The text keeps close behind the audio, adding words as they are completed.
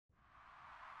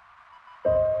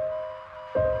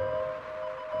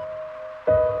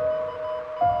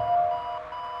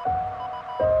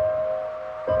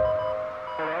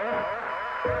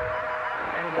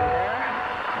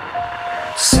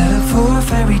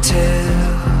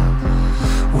tale,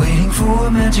 waiting for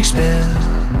a magic spell.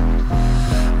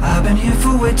 I've been here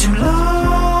for way too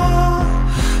long.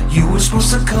 You were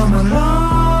supposed to come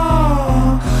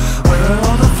along. Where are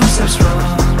all the footsteps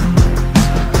from?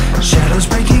 Shadows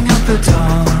breaking up the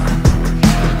dawn.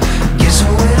 Guess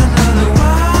I'll wait another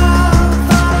while.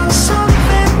 Find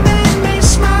something made me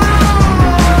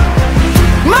smile.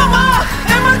 Mama,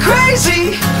 am I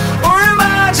crazy? Or am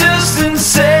I just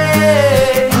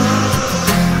insane?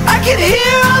 I can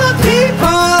hear all the people,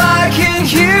 I can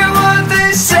hear what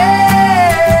they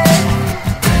say.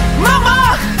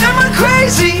 Mama, am I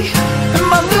crazy?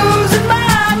 Am I losing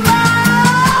my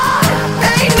mind?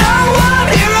 Ain't no one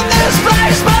here in this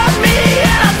place but me,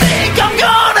 and I think I'm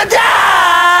gonna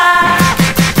die.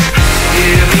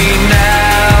 Hear me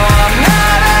now, I'm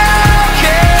not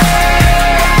okay.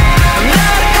 I'm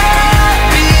not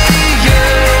happy,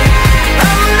 yeah.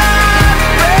 I'm not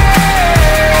brave.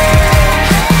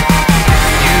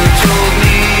 You told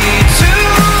me to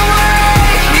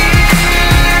wait here,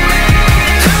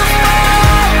 to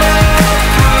follow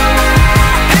through,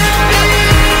 and be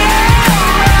alright.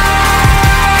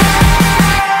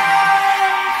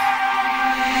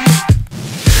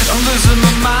 I'm losing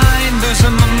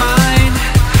my mind,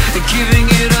 giving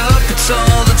it up, it's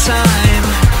all the time.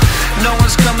 No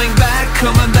one's coming back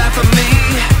for me.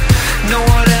 No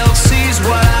one else sees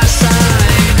what I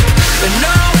signed, and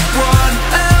no one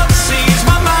else sees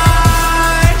my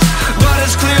mind, but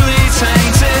it's clearly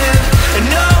tainted. And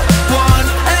no one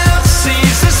else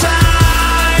sees the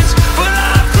signs, but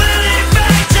I'm clearly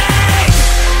fainting.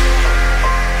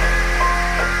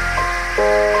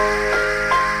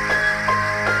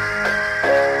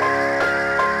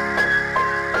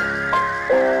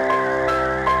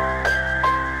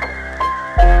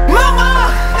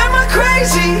 Mama, am I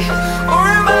crazy? Or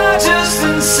am I just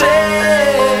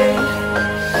insane?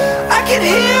 I can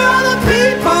hear all the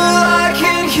people, I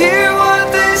can hear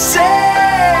what they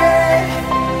say.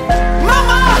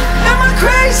 Mama, am I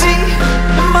crazy?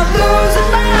 Am I losing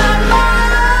my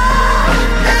mind?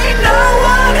 Ain't no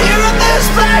one here in this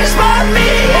place but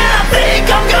me, and I think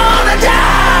I'm gonna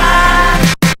die.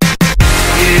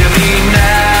 Hear me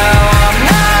now, I'm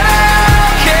not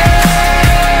okay.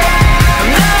 I'm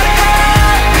not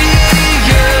happy,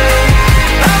 yeah.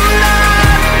 I'm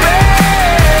not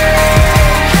brave.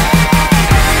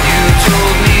 You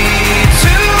told me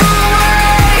to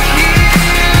wait here,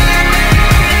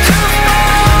 to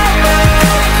follow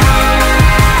through,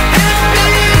 and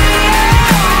be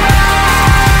alright.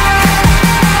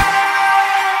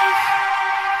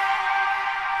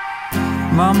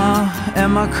 Mama,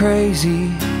 am I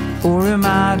crazy? Or am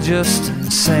I just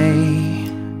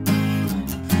insane?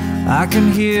 I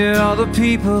can hear all the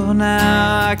people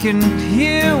now, I can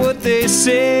hear what they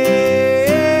say.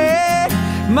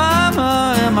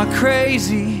 Mama, am I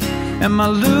crazy? Am I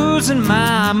losing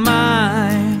my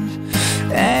mind?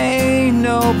 Ain't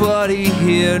nobody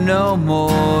here no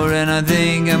more, and I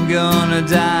think I'm gonna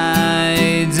die.